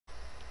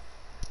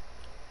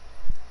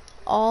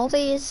all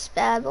these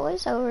bad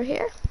boys over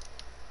here.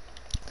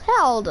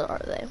 How old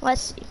are they?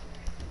 Let's see.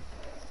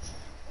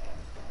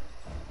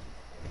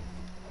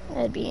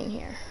 That'd be in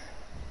here.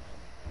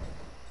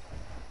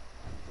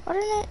 What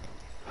is it?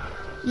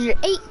 You're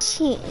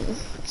 18.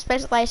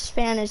 Expected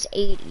lifespan is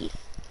 80.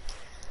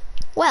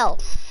 Well,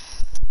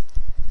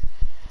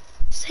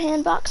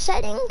 sandbox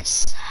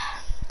settings.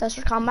 Those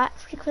are combat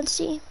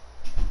frequency.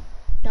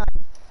 None.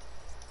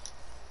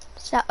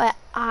 So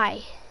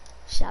I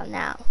shall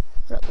now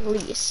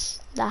release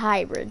the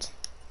hybrid.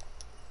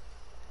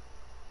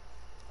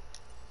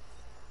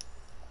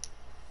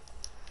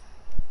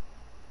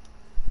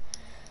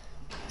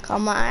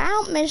 Come on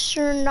out,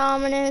 Mr.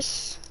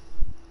 Indominus.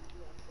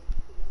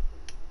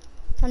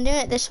 I'm doing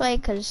it this way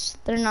because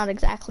they're not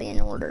exactly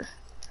in order.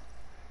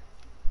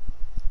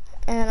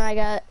 And I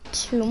got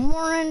 2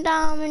 more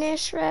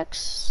Indominus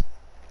Rex,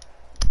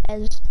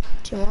 as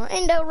 2 more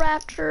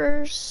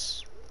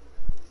Indoraptors,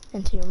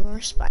 and 2 more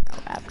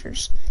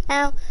Spinoraptors.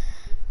 Now,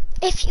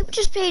 if you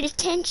just paid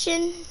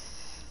attention,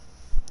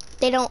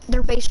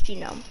 they're base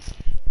genome.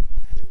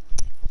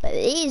 But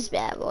these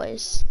bad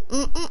boys,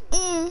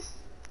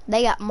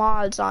 they got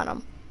mods on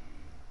them.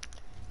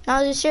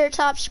 Now the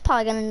Ceratops, you're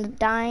probably gonna end up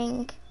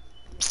dying.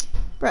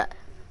 Bruh,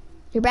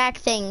 your back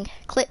thing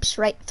clips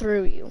right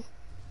through you.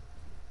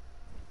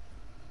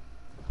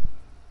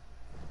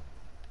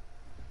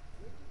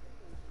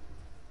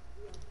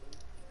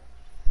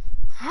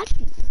 How do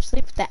you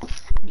sleep with that?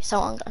 I'd be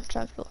so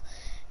uncomfortable.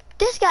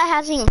 This guy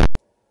hasn't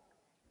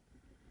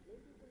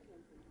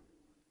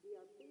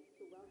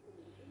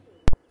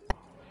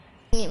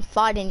even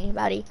fought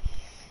anybody.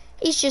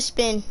 He's just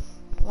been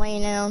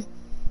laying down,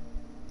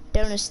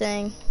 doing his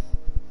thing.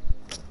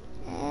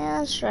 Yeah,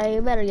 that's right,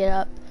 you better get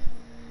up.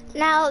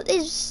 Now,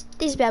 these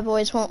bad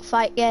boys won't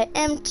fight yet.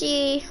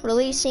 Empty,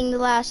 releasing the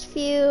last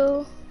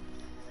few.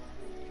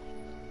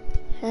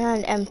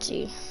 And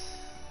empty.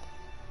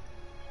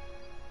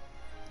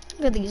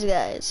 Look at these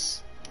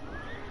guys.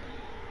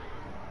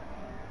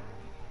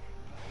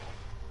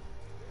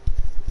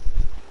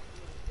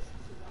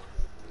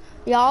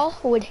 Y'all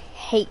would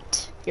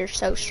hate your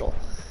social.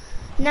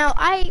 Now,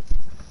 I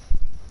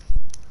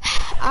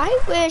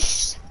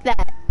wish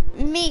that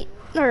meat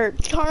or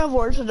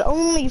carnivores would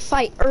only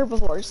fight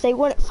herbivores. They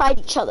wouldn't fight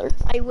each other.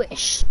 I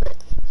wish, but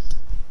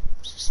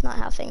it's just not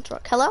how things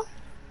work. Hello?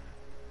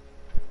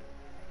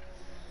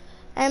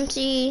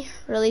 Empty,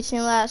 releasing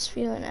the last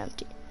few, and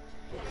empty.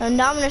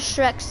 Indominus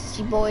Rex,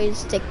 you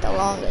boys take the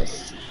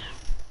longest.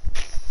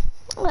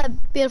 Look at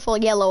that beautiful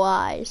yellow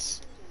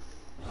eyes.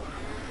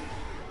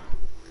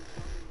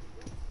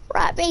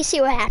 Right, let me see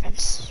what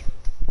happens.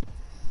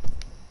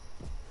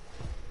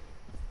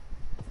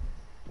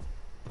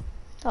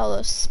 All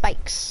those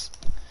spikes.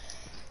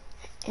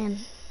 And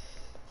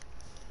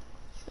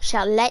we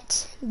shall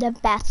let the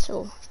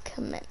battle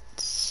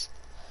commence.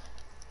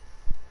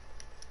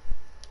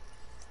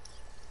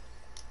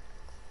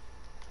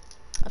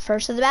 The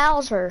first of the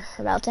battles are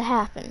about to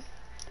happen.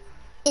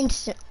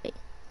 Instantly.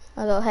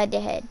 I'll go head to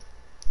head.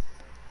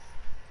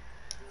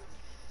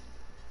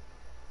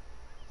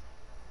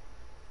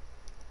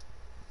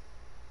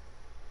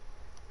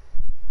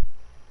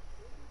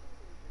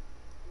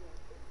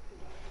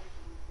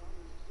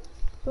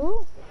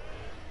 Ooh.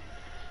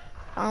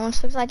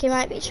 Almost looks like he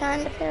might be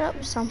trying to pair up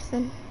with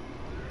something.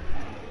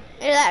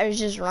 Maybe that was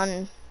just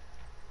running.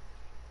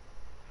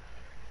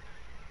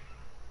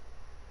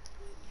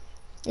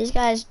 These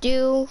guys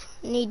do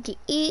need to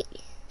eat,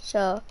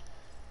 so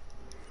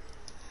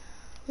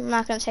I'm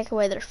not gonna take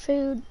away their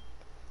food.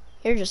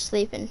 You're just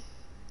sleeping.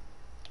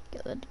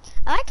 Good.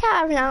 I like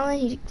how every now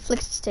and then he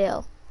flicks his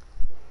tail.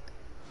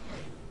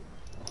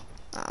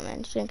 Oh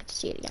man, just didn't get to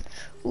see it again.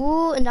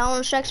 Ooh,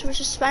 Indominus Rex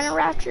versus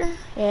Spinoraptor?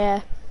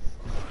 Yeah.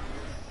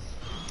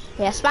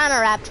 Yeah,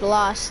 Spinoraptor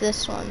lost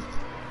this one.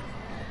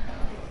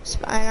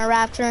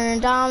 Spinoraptor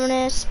and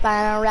Indominus,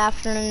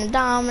 Spinoraptor and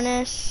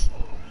Indominus.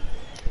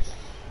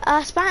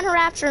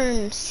 Spinoraptor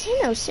and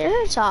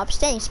Ceratops.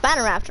 Dang,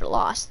 Spinoraptor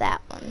lost that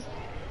one.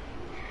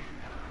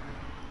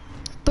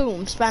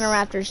 Boom,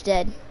 Spinoraptor's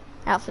dead.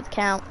 Out for the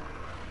count.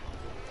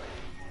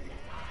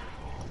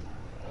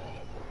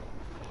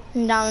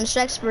 Indominus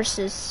Rex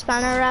versus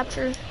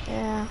Spinoraptor.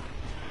 Yeah.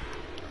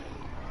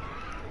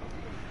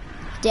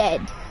 Dead.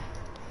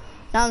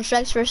 Indominus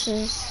Rex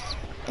versus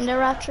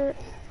Indoraptor.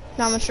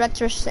 Indominus Rex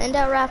versus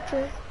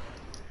Indoraptor.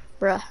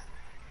 Bruh.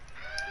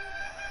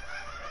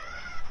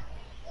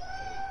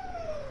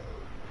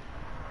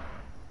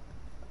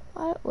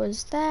 What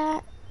was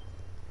that?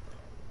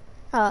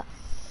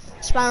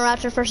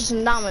 Spinoraptor versus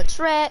Indominus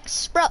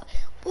Rex. Bro,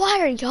 why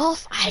are y'all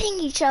fighting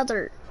each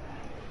other?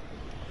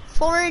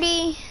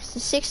 40 to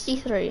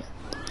 63.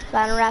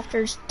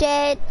 Spinoraptor's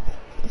dead.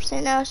 I'm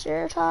sitting out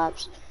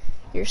Ceratops.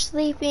 You're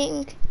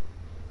sleeping.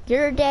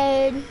 You're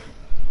dead.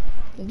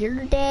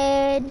 You're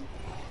dead.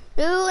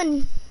 Ooh,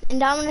 and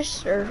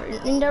Indominus or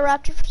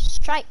Indoraptor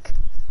strike.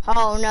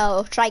 Oh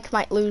no, Strike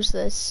might lose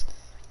this.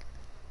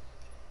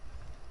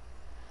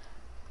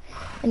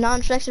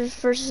 Indominus Rex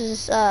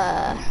versus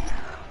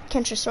Kentrosaurus. 40 to 63. Spinoraptor's dead. Indominus Rex versus Indoraptor. Strike. Oh no, Strike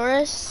might lose this. And non-Rex versus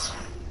Kentrosaurus. 40 to 63. Spinoraptor versus Indoraptor.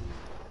 Strike. Oh no,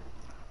 Strike might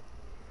lose this. And non-Rex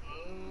versus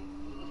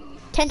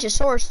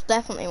Tentosaurus will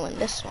definitely win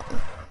this one.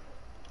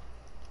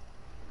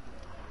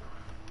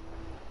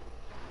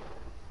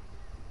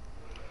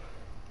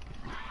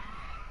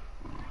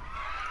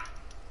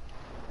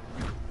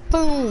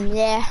 Boom,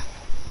 yeah.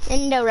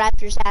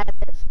 Indoraptor's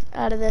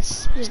out of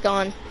this. He's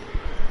gone.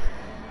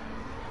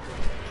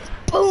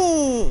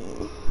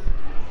 Boom!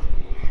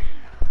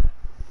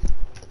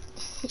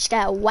 Just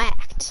got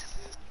whacked.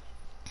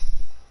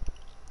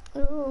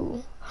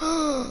 Ooh.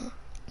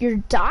 You're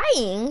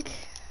dying?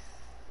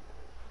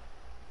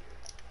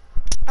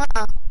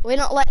 We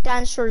don't let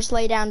dinosaurs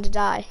lay down to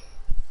die.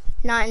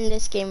 Not in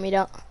this game, we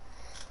don't.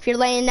 If you're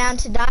laying down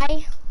to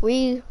die,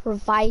 we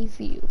revive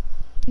you.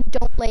 You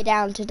don't lay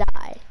down to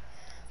die.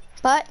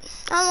 But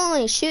I'll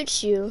only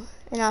shoot you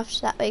enough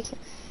so that way can.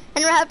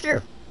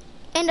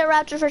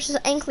 Indoraptor versus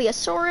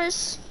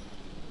Ankylosaurus.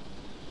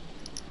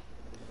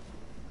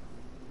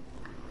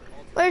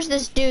 Where's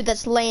this dude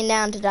that's laying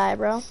down to die,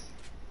 bro?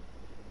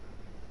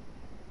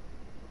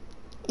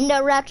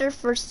 Indoraptor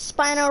versus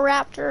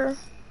Spinoraptor.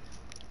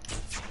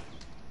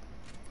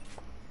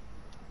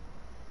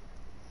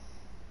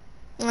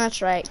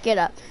 That's right, get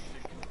up.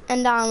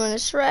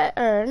 Indominus Rex,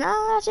 or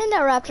no, that's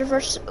Indoraptor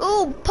versus,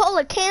 ooh,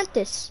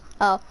 Polacanthus.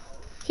 Oh,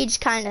 he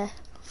just kinda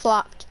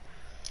flopped.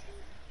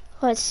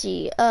 Let's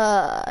see,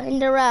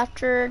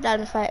 Indoraptor, down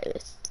to fight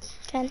with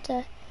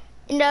Kenta.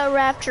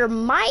 Indoraptor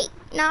might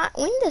not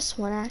win this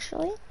one,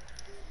 actually.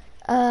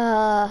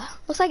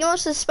 Looks like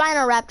most of the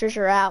Spinoraptors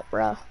are out,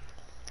 bro.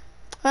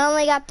 I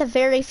only got the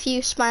very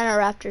few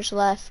Spinoraptors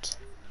left.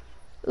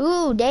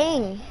 Ooh,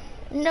 dang.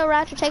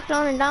 Indoraptor taking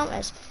on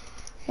Indominus.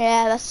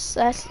 Yeah, that's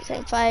the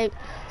same fight.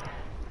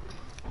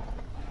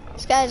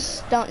 These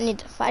guys don't need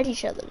to fight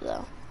each other,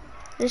 though.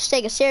 Just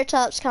take a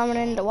Ceratops coming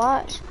in to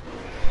watch.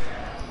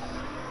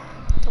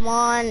 Come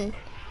on.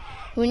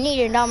 We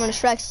need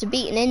Indominus Rex to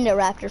beat an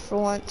Indoraptor for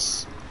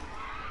once.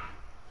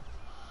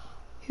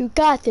 You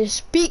got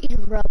this. Beat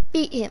him, bro.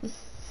 Beat him.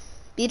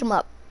 Beat him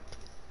up.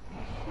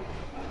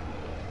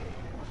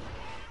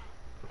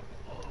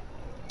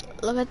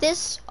 Look at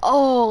this.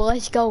 Oh,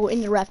 let's go.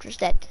 Indoraptor's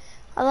dead.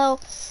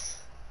 Although,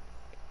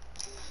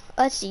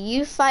 let's see.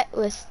 You fight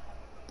with,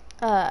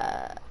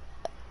 oh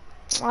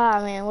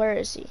man, where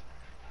is he?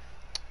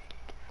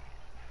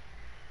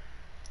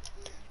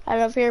 Right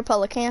over here,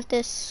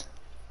 Polacanthus.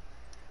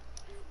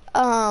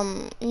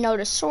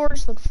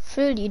 Notosaurus, look for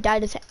food. You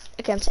died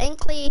against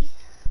Ankyl.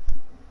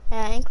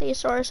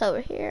 Ankylosaurus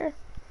over here.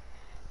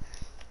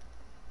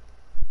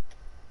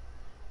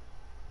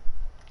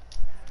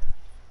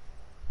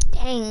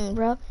 Dang,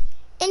 bro.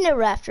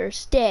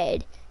 Indoraptor's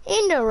dead.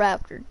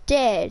 Indoraptor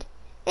dead.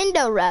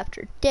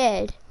 Indoraptor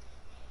dead.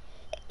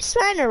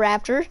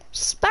 Spinoraptor.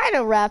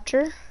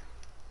 Spinoraptor.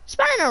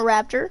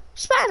 Spinoraptor.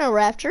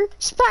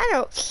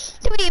 Spinoraptor.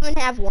 Do we even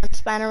have one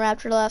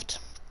Spinoraptor left?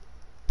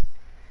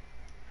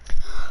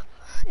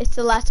 It's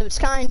the last of its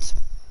kind.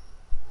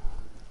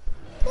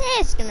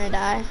 It's gonna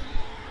die.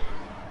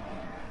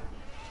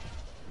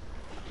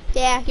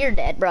 Yeah, you're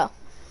dead, bro.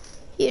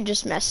 You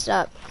just messed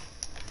up.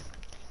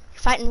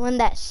 You're fighting one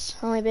that's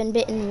only been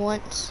bitten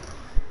once.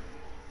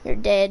 You're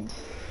dead.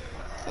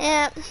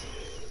 Yep.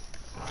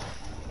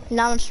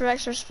 Indominus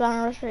Rex or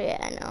Spinoraptor? Yeah,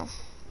 I know.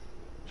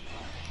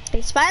 The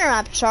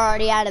Spinoraptor's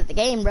already out of the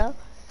game, bro.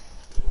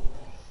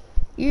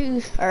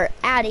 You are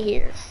out of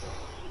here.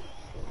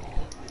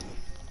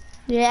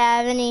 Do you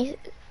have any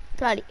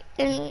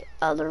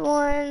other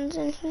ones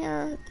in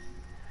here?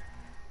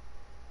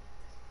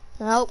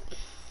 Nope.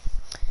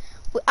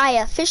 I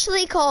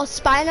officially call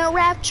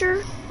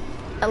Spinoraptor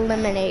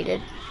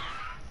eliminated.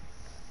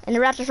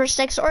 Indoraptor versus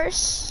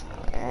Stegosaurus?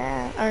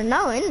 Or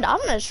no,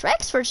 Indominus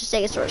Rex versus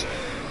Stegosaurus.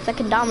 It's like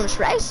Indominus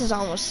Rex is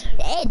almost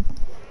dead.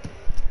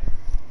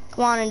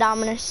 Come on,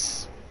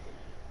 Indominus.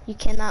 You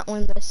cannot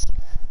win this.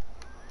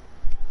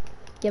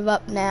 Give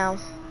up now.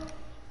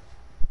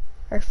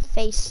 Or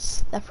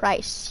face the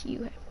price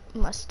you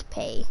must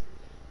pay.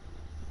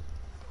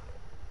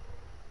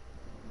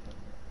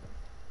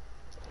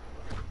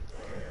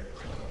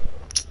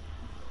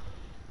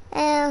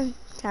 And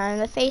time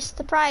to face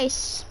the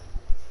price.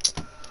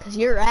 Cause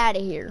you're out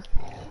of here.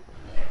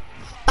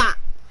 Bah!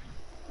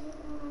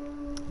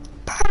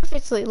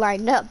 Perfectly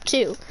lined up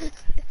too.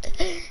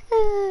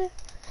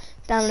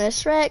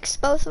 Indominus Rex,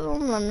 both of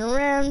them running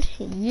around.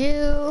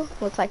 You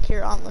look like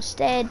you're almost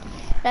dead.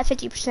 At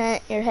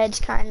 50%, your head's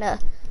kinda,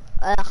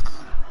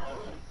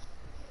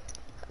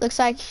 looks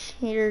like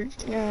you're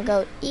gonna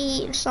go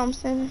eat or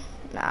something.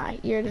 Nah,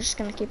 you're just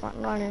gonna keep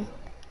on running.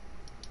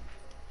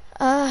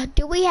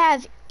 Do we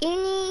have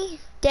any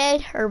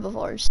dead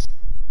herbivores?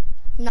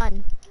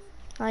 None.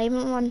 Not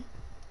even one.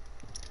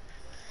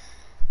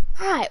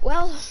 Alright,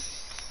 well,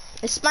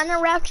 is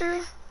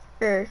Spinoraptor,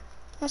 or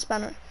not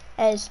Spinoraptor,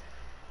 is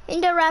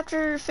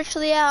Indoraptor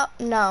officially out?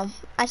 No,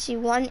 I see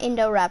one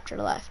Indoraptor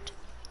left.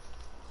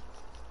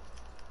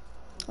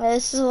 Well,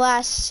 this is the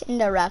last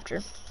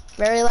Indoraptor.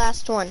 Very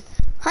last one.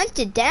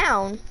 Hunted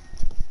down?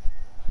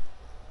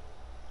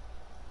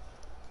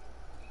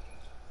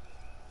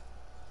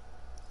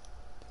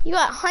 You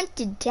got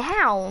hunted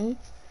down?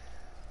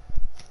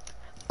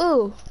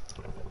 Ooh,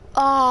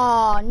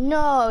 Oh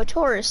no,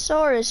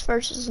 Torosaurus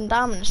versus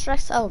Indominus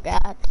Rex. Oh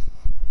god.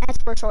 That's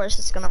where Taurus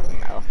is gonna win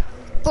though.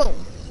 Boom.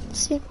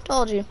 See,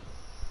 told you.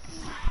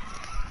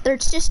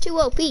 It's just too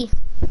OP.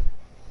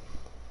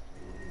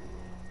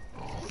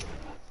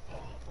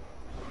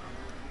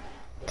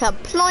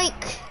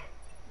 Kaploink.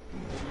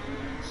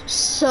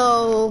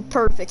 So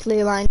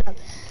perfectly lined up.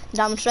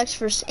 Indominus Rex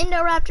versus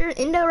Indoraptor.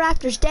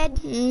 Indoraptor's dead.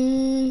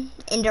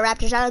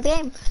 Indoraptor's out of the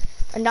game.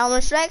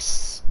 Indominus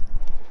Rex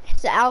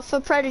is the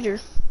alpha predator.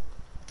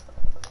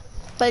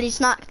 But he's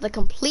not the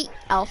complete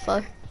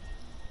alpha.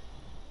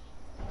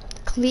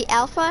 Complete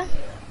alpha?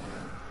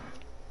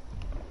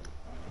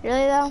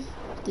 Really though?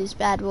 These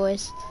bad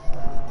boys.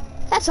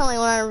 That's only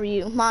whenever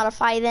you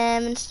modify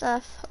them and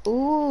stuff.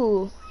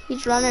 Ooh,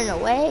 he's running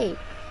away.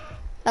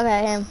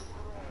 Okay, him.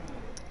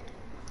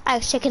 I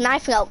was taking a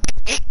knife and go,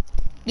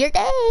 you're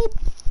dead.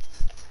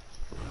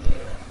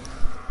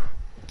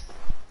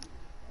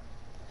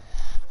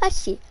 Let's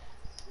see.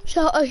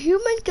 So a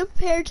human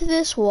compared to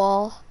this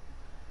wall,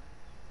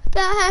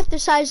 about half the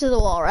size of the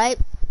wall, right?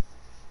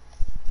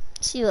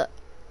 See, look.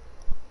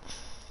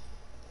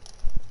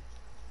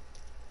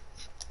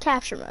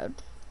 Capture mode.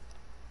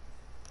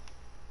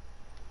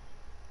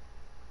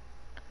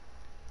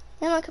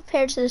 Human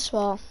compared to this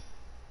wall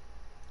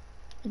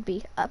would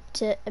be up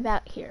to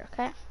about here,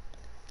 okay?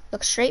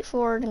 Look straight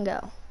forward and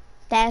go.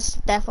 That's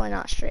definitely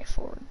not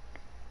straightforward.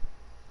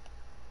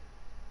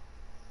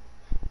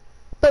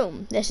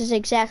 Boom. This is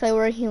exactly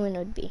where a human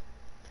would be.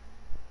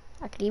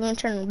 I could even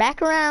turn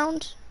back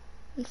around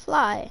and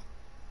fly.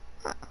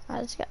 Huh,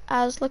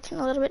 I was looking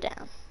a little bit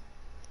down.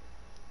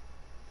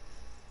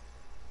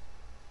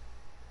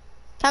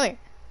 Come here.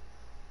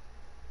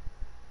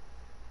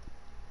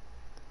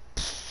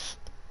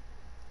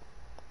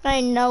 There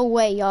ain't no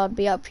way y'all'd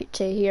be up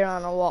to here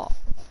on a wall.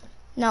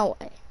 No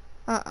way.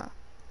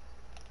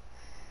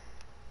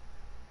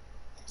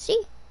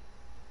 See?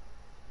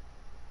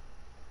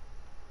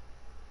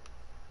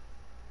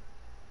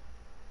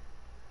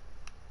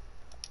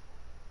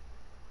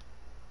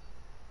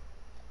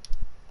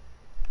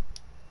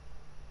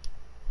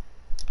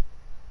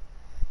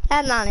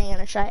 I'm not even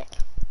gonna try it.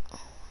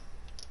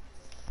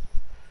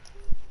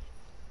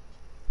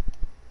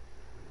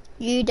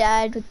 You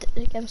died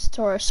against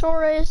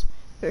Torosaurus.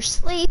 You're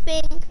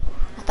sleeping.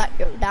 I thought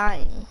you were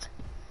dying.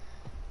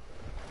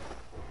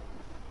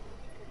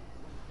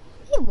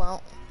 You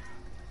won't.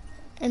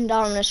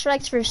 Indominus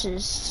Rex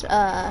versus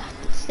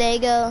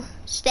Stego.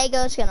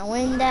 Stego's gonna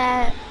win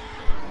that.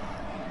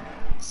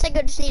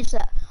 Stego just needs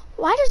that.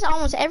 Why does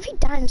almost every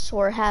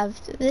dinosaur have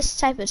this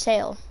type of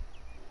tail?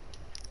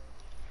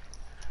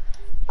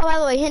 Oh, by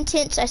the way, hint,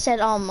 hints, I said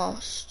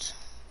almost.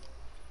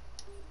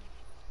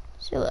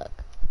 See, look.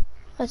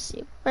 Let's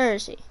see. Where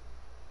is he?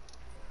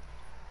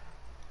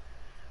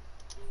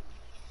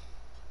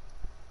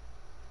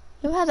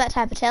 You don't have that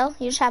type of tail.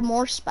 You just have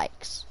more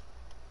spikes.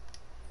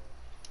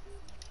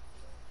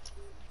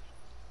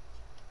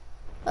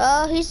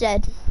 Oh, he's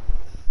dead.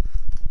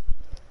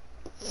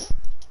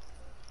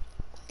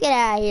 Get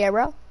out of here,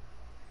 bro.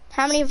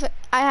 How many of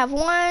I have?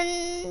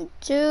 1,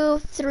 2,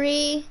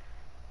 3.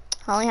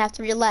 I only have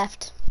 3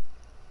 left.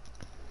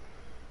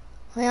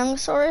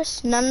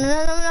 Tyrannosaurus? No.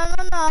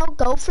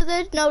 Go for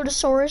the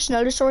Nodosaurus.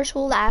 Nodosaurus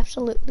will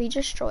absolutely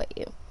destroy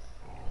you.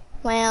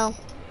 Well,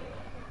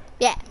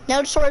 yeah,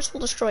 Nodosaurus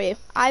will destroy you.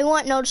 I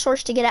want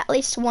Nodosaurus to get at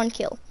least 1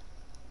 kill.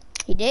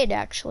 He did,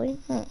 actually.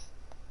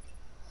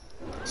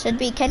 Should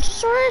be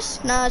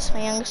Kentrosaurus? No, it's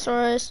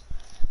Tyrannosaurus.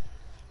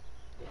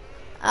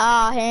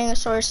 Ah,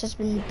 Tyrannosaurus has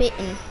been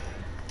bitten.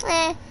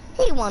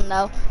 He won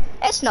though.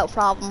 It's no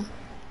problem.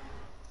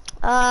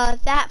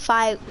 That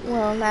fight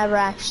will never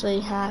actually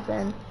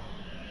happen.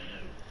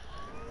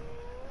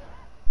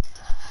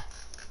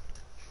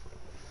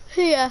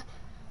 Yeah.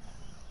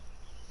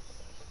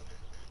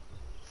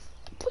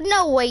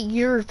 No way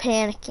you're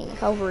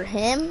panicking over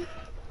him.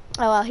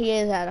 Oh, well, he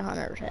is at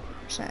 100%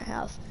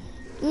 health.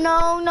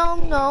 No,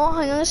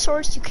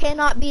 Tyrannosaurus, you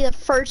cannot be the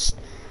first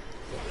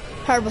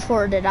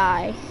herbivore to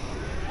die.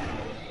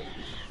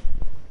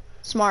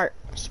 Smart.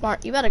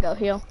 You better go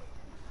heal.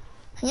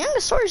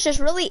 Tyrannosaurus just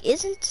really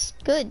isn't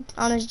good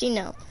on his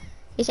genome.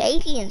 He's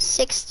 80 and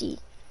 60.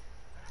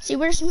 See,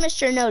 where's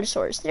Mr.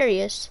 Nodosaurus? There he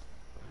is.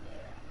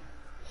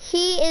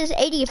 He is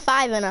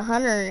 85 and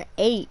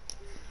 108.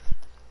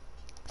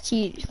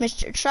 See,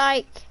 Mr.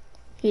 Trike,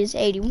 he's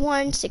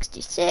 81,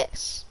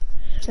 66.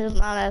 So he's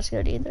not as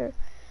good either.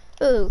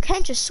 Ooh,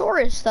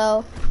 Kentrosaurus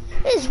though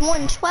is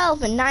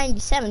 112 and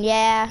 97.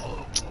 Yeah,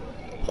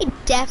 he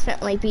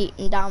definitely beat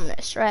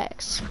Indominus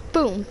Rex.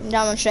 Boom,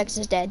 Indominus Rex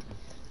is dead.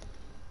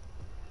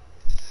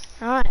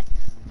 Alright,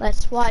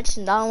 let's watch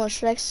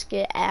Indominus Rex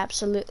get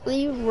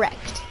absolutely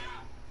wrecked.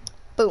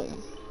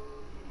 Boom.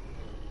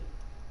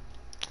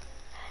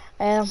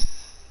 I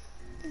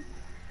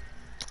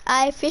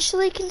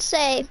officially can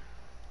say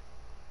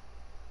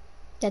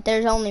that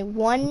there's only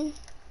 1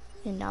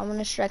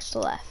 Indominus Rex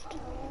left.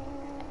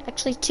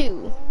 Actually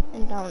 2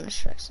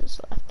 Indominus Rexes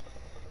left.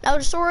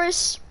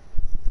 Nodosaurus,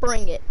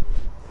 bring it.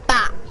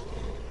 Bah!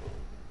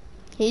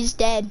 He's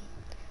dead.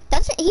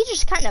 Doesn't he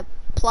just kind of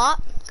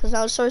plop? Because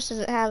Nodosaurus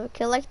doesn't have a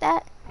kill like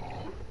that.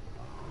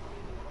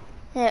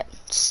 Yeah,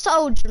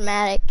 so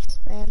dramatic,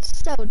 man,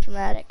 so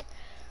dramatic.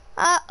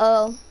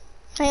 Uh-oh.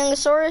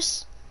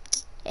 Tyrannosaurus?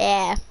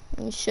 Yeah,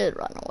 you should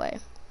run away.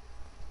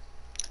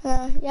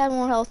 You have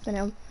more health than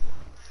him.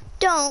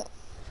 Don't.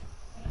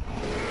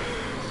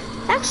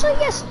 Actually,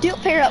 yes, do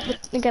pair up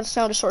against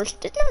Nodosaurus.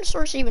 Did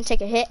Nodosaurus even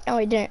take a hit? No,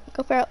 he didn't.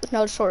 Go pair up with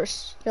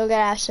Nodosaurus. You'll get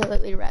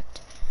absolutely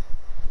wrecked.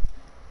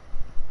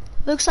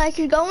 Looks like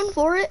you're going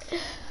for it.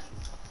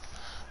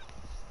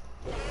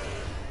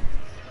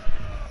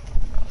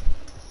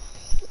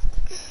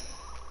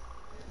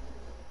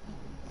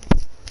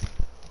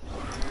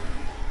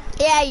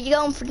 Yeah, you're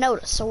going for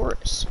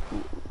Nodosaurus.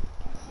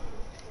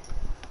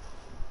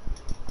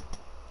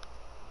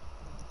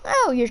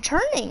 Oh, you're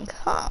turning,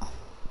 huh?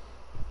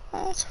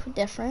 Oh, that's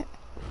different.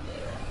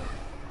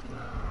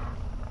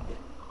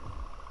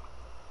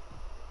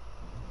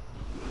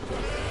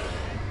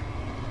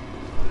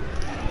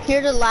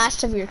 You're the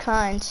last of your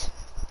kind.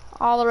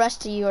 All the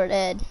rest of you are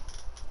dead.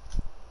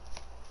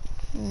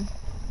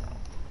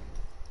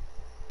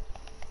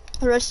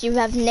 The rest of you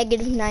have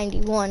negative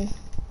 91.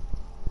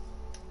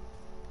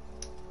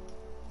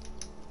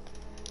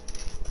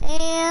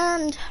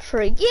 And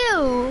for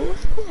you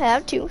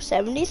have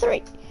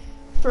 273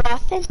 for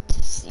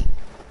authenticity.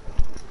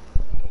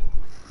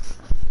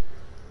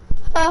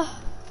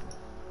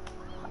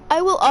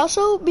 I will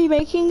also be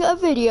making a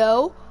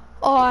video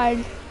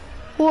on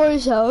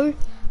Warzone.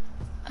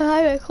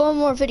 I make one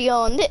more video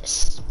on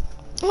this.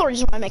 Or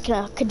just want to make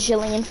a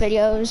cajillion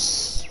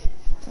videos.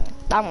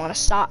 I want to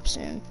stop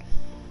soon.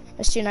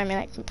 As soon, I mean,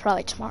 like,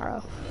 probably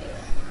tomorrow.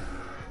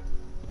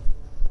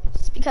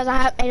 It's because I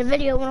haven't made a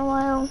video in a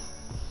while.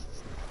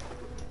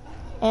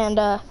 And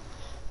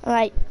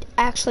I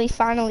actually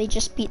finally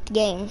just beat the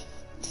game.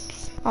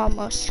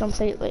 Almost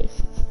completely.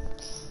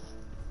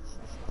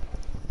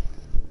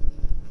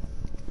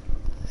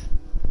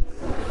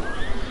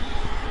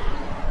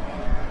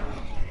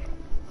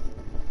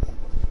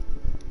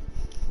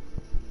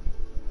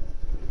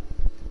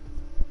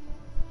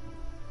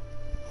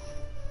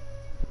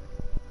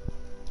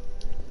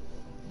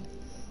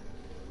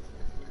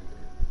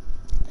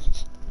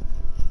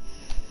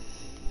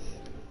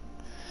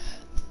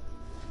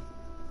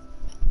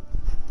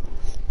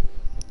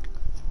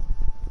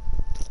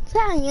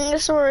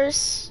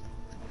 Tyrannosaurus.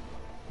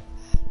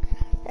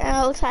 And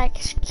it looks like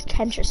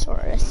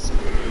Kentrosaurus.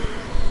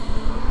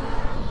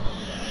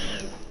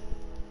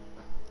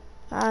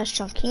 It's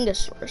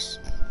Chunkingosaurus.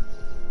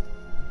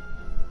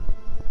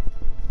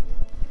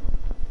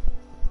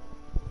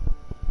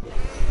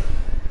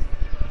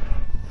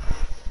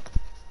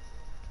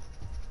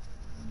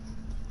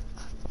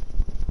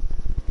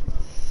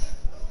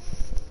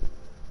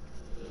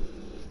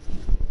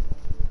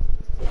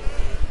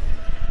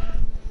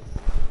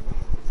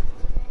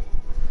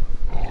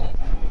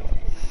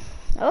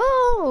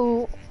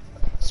 Oh,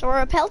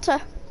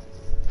 Sauropelta.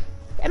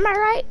 Am I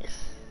right?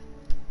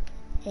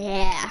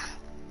 Yeah.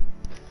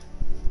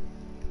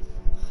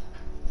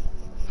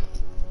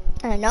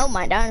 I know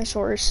my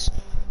dinosaurs.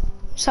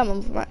 Some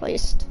of them at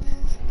least.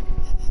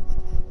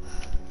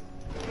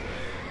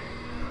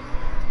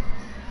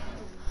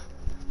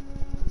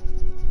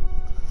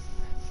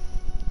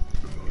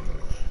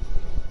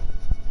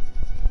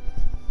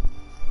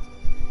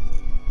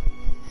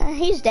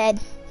 He's dead.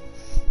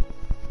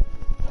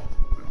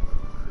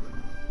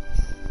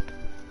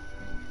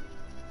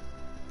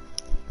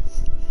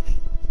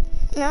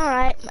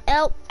 Alright,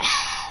 well,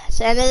 that's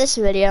the end of this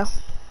video.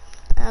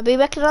 I'll be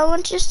back in another one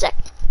in just a sec.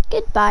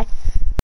 Goodbye.